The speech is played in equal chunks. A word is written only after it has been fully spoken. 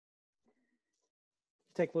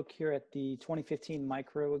Take a look here at the 2015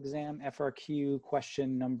 micro exam, FRQ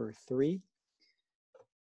question number 3.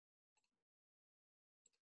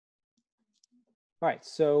 All right,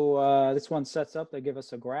 so this one sets up, they give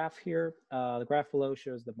us a graph here. The graph below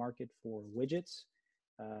shows the market for widgets.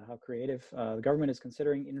 How creative. The government is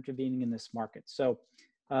considering intervening in this market. So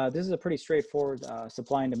this is a pretty straightforward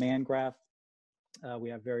supply and demand graph. We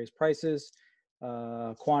have various prices,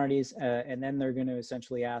 quantities, and then they're going to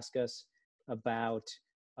essentially ask us about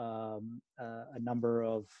a number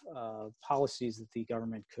of policies that the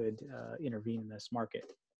government could intervene in this market,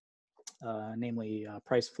 namely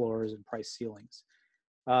price floors and price ceilings.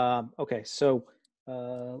 Okay, so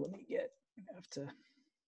let me get, I have to.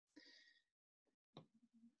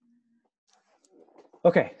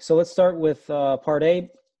 Okay, so let's start with part A.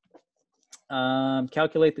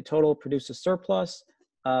 Calculate the total producer surplus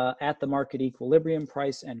at the market equilibrium,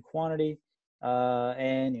 price and quantity.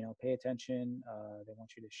 And pay attention. They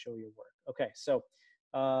want you to show your work. Okay, so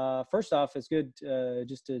first off, it's good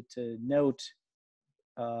just to note.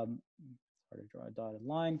 Hard to draw a dotted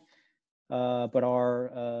line, but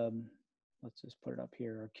our let's just put it up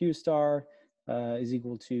here. Our Q star is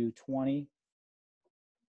equal to 20,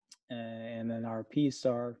 and then our P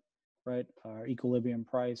star, right? Our equilibrium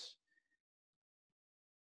price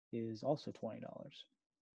is also $20.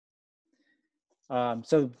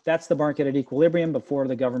 So that's the market at equilibrium before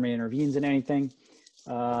the government intervenes in anything.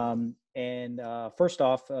 First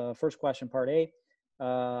off, first question, part A,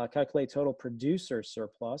 calculate total producer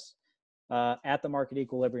surplus at the market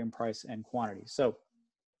equilibrium, price and quantity. So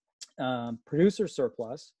producer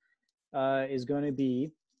surplus is going to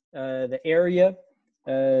be the area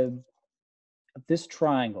of this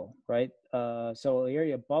triangle, right? So the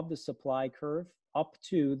area above the supply curve up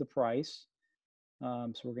to the price.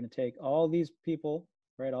 So we're going to take all these people,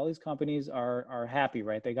 right? All these companies are happy,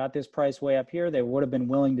 right? They got this price way up here. They would have been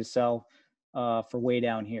willing to sell for way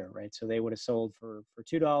down here, right? So they would have sold for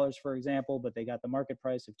 $2, for example, but they got the market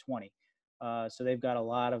price of 20. So they've got a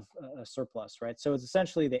lot of surplus, right? So it's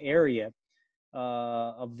essentially the area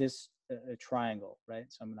of this triangle, right?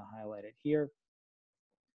 So I'm going to highlight it here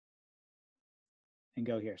and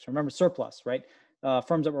go here. So remember surplus, right?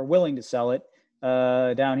 Firms that were willing to sell it.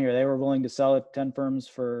 Down here, they were willing to sell it 10 firms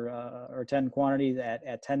for or 10 quantities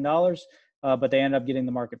at $10, but they end up getting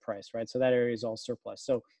the market price, right? So that area is all surplus.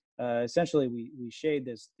 So essentially, we shade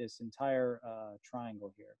this entire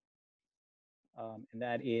triangle here, and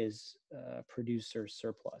that is producer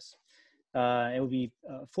surplus. It would be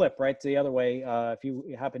flip, right, to the other way. If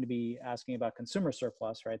you happen to be asking about consumer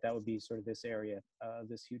surplus, right, that would be sort of this area,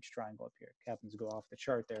 this huge triangle up here. It happens to go off the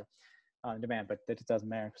chart there. On demand, but it doesn't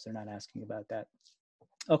matter because they're not asking about that.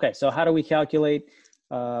 Okay, so how do we calculate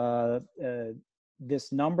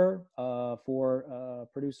this number for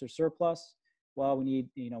producer surplus? Well, we need,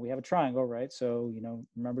 we have a triangle, right? So,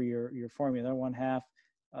 remember your formula,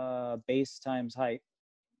 1/2 base times height.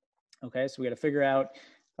 Okay, so we got to figure out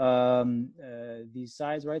these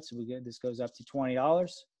sides, right? So this goes up to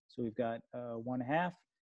 $20. So we've got 1/2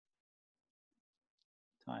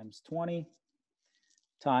 times 20.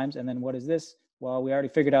 Times, and then what is this? Well, we already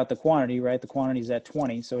figured out the quantity, right? The quantity is at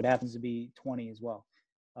 20, so it happens to be 20 as well.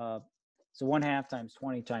 So 1/2 times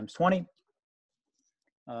 20 times 20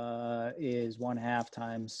 is 1/2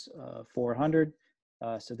 times 400.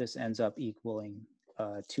 So this ends up equaling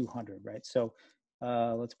 200, right? So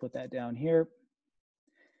let's put that down here.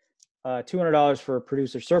 $200 for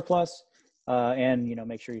producer surplus, and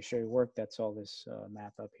make sure you show your work. That's all this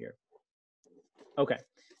math up here. Okay.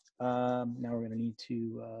 Now we're going to need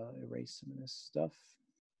to erase some of this stuff.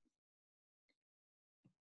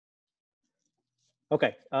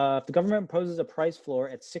 Okay, if the government imposes a price floor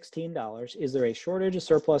at $16, is there a shortage, a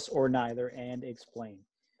surplus, or neither, and explain?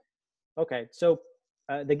 Okay, so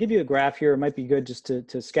they give you a graph here. It might be good just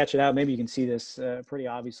to sketch it out. Maybe you can see this pretty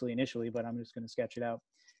obviously initially, but I'm just going to sketch it out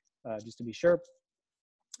just to be sure.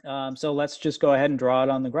 So let's just go ahead and draw it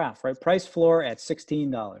on the graph, right? Price floor at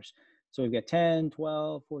 $16. So we've got 10,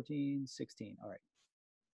 12, 14, 16. All right.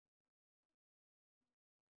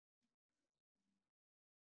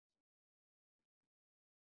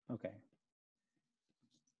 Okay. I'm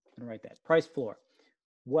going to write that. Price floor.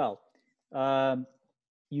 Well,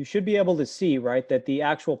 you should be able to see, right, that the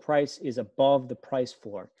actual price is above the price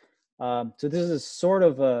floor. So this is sort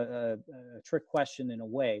of a trick question in a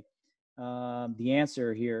way. The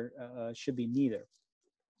answer here should be neither.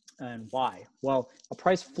 And why? Well, a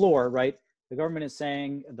price floor, right? The government is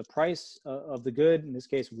saying the price of the good, in this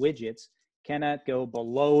case, widgets, cannot go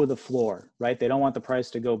below the floor, right? They don't want the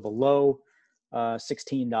price to go below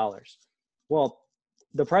 $16. Well,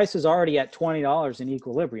 the price is already at $20 in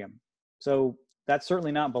equilibrium. So that's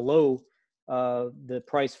certainly not below the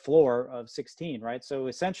price floor of 16, right? So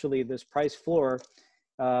essentially this price floor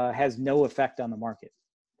has no effect on the market.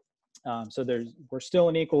 So we're still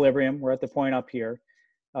in equilibrium. We're at the point up here.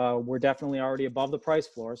 We're definitely already above the price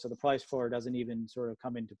floor. So the price floor doesn't even sort of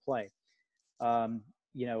come into play.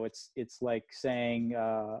 You know, it's like saying,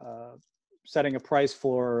 setting a price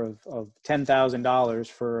floor of $10,000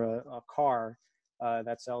 for a car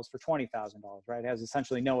that sells for $20,000, right? It has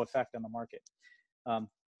essentially no effect on the market.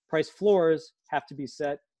 Price floors have to be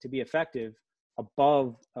set to be effective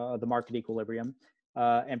above the market equilibrium,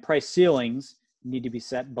 and price ceilings need to be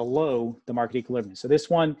set below the market equilibrium. So this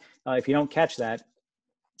one, if you don't catch that,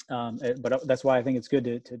 but that's why I think it's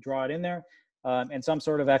good to draw it in there, and some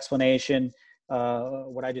sort of explanation.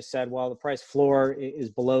 What I just said, well, the price floor is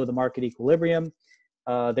below the market equilibrium,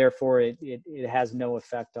 therefore it has no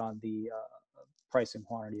effect on the price and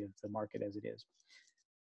quantity of the market as it is.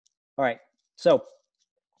 All right, so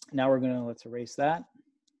now we're gonna, let's erase that.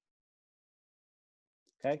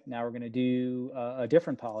 Okay, now we're gonna do a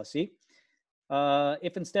different policy.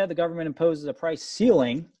 If instead the government imposes a price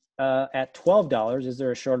ceiling at $12, is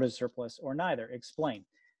there a shortage, surplus, or neither? Explain.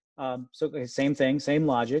 So same thing, same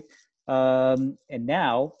logic. And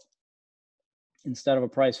now, instead of a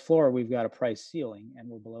price floor, we've got a price ceiling, and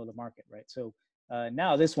we're below the market, right? So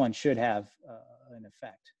now this one should have an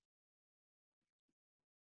effect.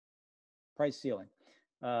 Price ceiling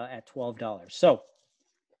at $12. So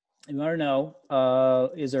you want to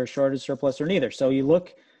know, is there a shortage, surplus, or neither? So you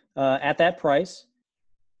look at that price.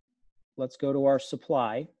 Let's go to our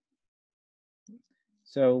supply.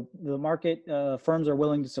 So the market firms are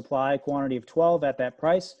willing to supply a quantity of 12 at that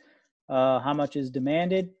price. How much is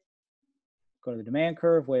demanded? Go to the demand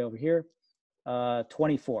curve way over here,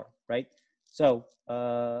 24, right? So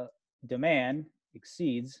demand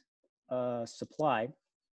exceeds supply.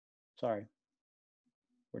 Sorry,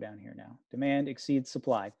 we're down here now. Demand exceeds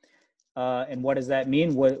supply. And what does that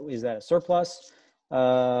mean? What is that, a surplus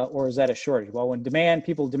or is that a shortage? Well, when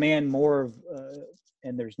people demand more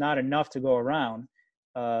and there's not enough to go around,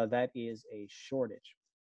 that is a shortage.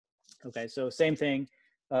 Okay, so same thing,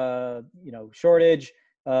 you know, shortage,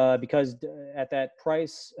 because at that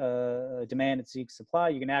price, demand exceeds supply.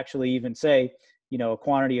 You can actually even say, you know, a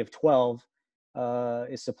quantity of 12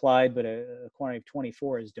 is supplied, but a quantity of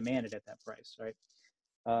 24 is demanded at that price, right?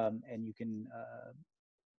 And you can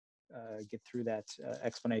get through that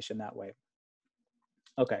explanation that way.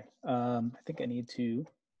 Okay, I think I need to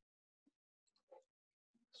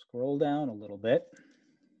scroll down a little bit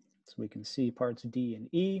so we can see parts D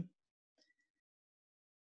and E.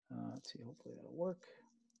 Let's see, hopefully that'll work.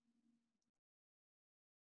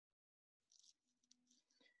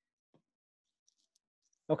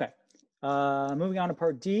 Okay, moving on to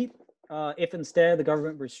part D. If instead the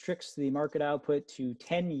government restricts the market output to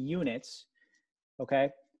 10 units, okay,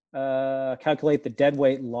 calculate the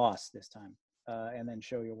deadweight loss this time, and then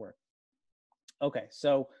show your work. Okay,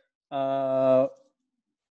 so we're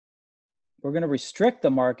going to restrict the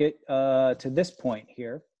market to this point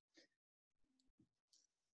here.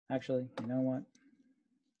 Actually, you know what?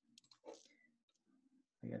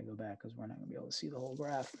 I got to go back because we're not going to be able to see the whole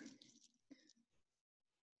graph.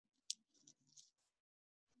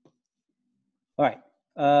 All right,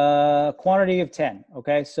 quantity of 10.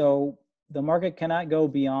 Okay, so the market cannot go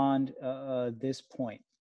beyond this point.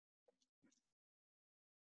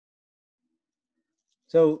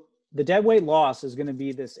 So the deadweight loss is going to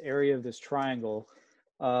be this area of this triangle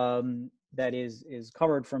that is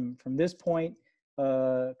covered from this point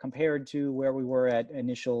compared to where we were at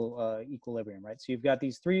initial equilibrium, right? So you've got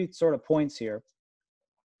these three sort of points here.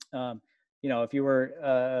 You know, if you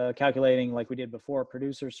were calculating like we did before,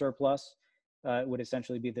 producer surplus, it would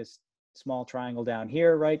essentially be this small triangle down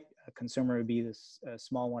here, right? A consumer would be this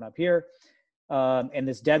small one up here. And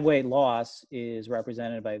this deadweight loss is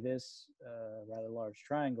represented by this rather large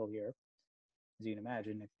triangle here. As you can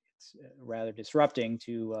imagine, it's rather disrupting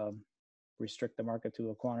to restrict the market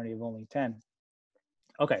to a quantity of only 10.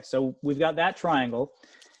 Okay, so we've got that triangle,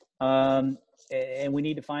 and we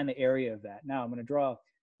need to find the area of that. Now I'm going to draw,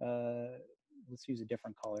 let's use a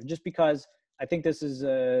different color, just because I think this is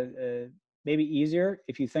maybe easier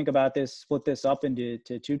if you think about this, split this up into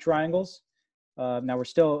two triangles. Now we're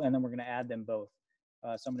still, and then we're going to add them both.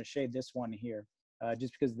 So I'm going to shade this one here,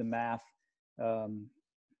 just because the math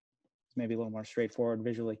is maybe a little more straightforward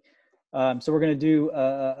visually. So we're going to do,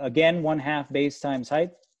 again, 1/2 base times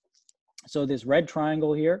height. So this red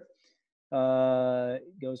triangle here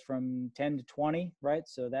goes from 10 to 20, right?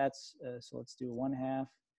 So that's, so let's do 1/2.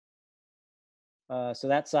 So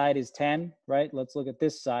that side is 10, right? Let's look at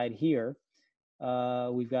this side here.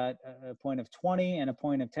 we've got a point of 20 and a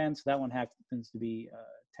point of 10. So that one happens to be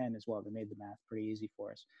 10 as well. They made the math pretty easy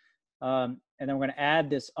for us. And then we're going to add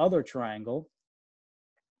this other triangle.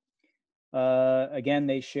 Again,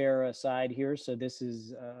 they share a side here. So this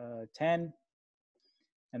is 10.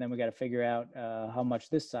 And then we got to figure out how much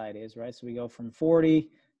this side is, right? So we go from 40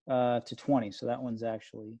 to 20. So that one's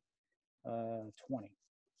actually 20.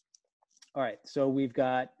 All right, so we've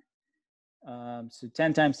got, so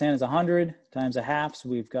 10 times 10 is 100 times a half. So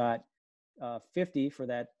we've got 50 for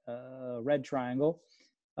that red triangle.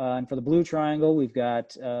 And for the blue triangle, we've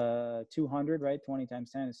got 200, right? 20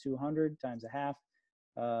 times 10 is 200 times a half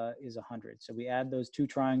is 100. So we add those two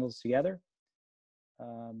triangles together.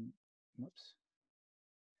 Whoops.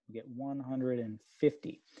 We get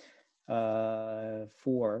 150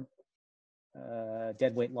 for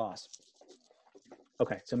dead weight loss.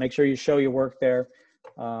 Okay, so make sure you show your work there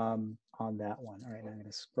on that one. All right, now I'm going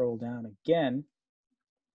to scroll down again.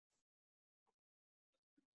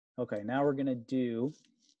 Okay, now we're going to do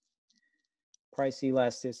price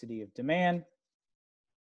elasticity of demand.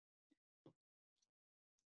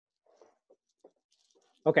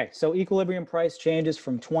 Okay, so equilibrium price changes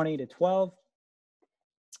from 20 to 12.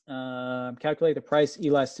 Calculate the price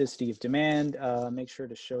elasticity of demand. Make sure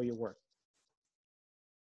to show your work.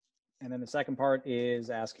 And then the second part is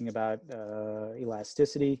asking about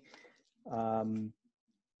elasticity.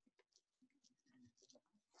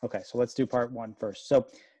 Okay, so let's do part one first. So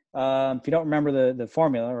if you don't remember the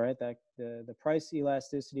formula, right, that the price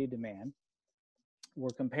elasticity of demand, we're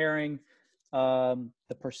comparing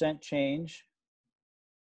the percent change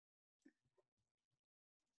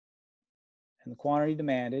and the quantity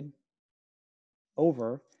demanded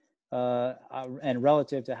over and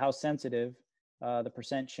relative to how sensitive the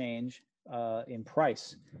percent change in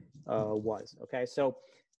price was. Okay, so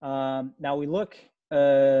now we look,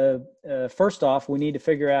 first off, we need to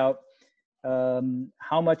figure out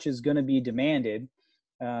how much is going to be demanded.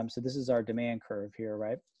 So this is our demand curve here,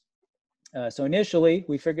 right? So initially,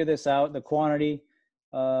 we figured this out. The quantity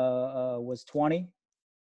was 20.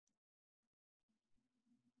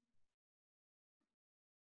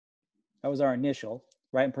 That was our initial,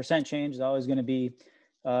 right? And percent change is always going to be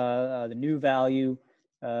the new value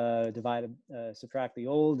subtract the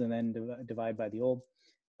old, and then divide by the old.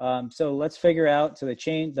 So let's figure out, so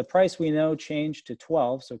the price we know changed to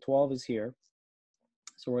 12. So 12 is here.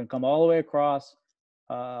 So we're going to come all the way across,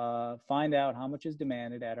 find out how much is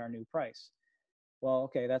demanded at our new price. Well,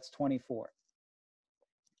 okay, that's 24.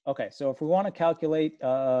 Okay, so if we want to calculate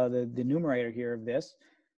the numerator here of this,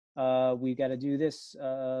 we got to do this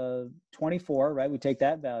 24, right? We take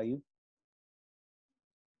that value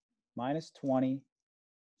minus 20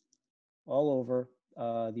 all over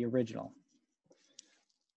the original,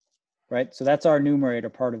 right? So that's our numerator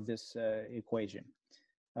part of this equation.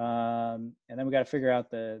 And then we got to figure out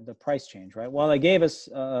the price change, right? Well, they gave us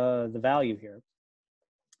the value here.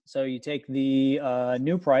 So you take the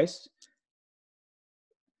new price,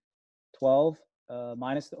 12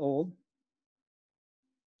 minus the old,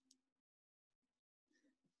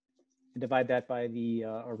 and divide that by the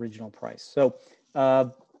original price. So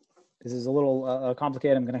this is a little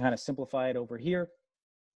complicated. I'm going to kind of simplify it over here.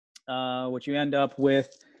 What you end up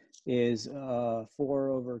with is 4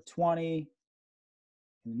 over 20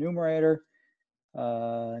 in the numerator,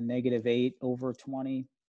 negative 8 over 20.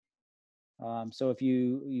 So if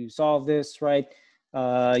you solve this, right,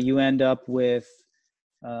 you end up with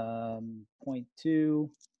 0.2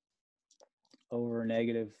 over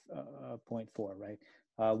negative 0.4, right?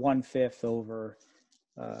 1/5 over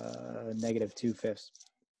negative 2/5,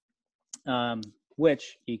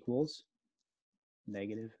 which equals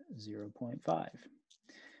negative 0.5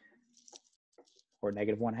 or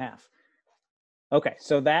negative 1/2. Okay,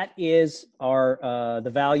 so that is our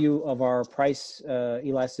the value of our price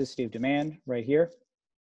elasticity of demand right here,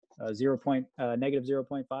 negative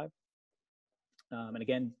 0.5. And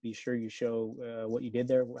again, be sure you show what you did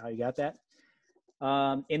there, how you got that.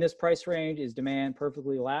 In this price range, is demand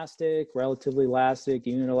perfectly elastic, relatively elastic,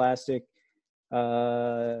 unit elastic,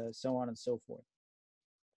 so on and so forth?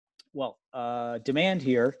 Well, demand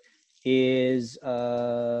here is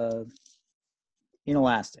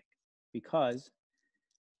inelastic because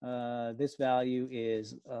this value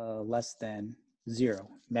is less than 0,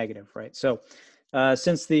 negative, right? So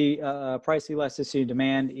since the price elasticity of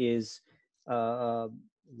demand is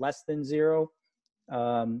less than 0,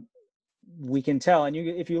 we can tell, and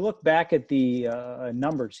if you look back at the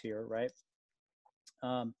numbers here, right,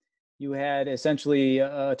 you had essentially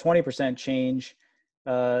a 20% change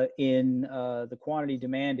in the quantity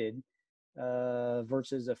demanded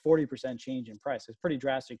versus a 40% change in price. It's a pretty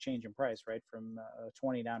drastic change in price, right? From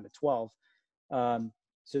 20 down to 12.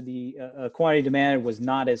 So the quantity demand was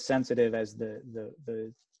not as sensitive as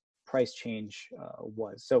the price change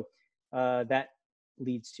was. So that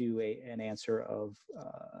leads to an answer of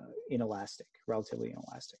inelastic, relatively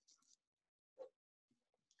inelastic.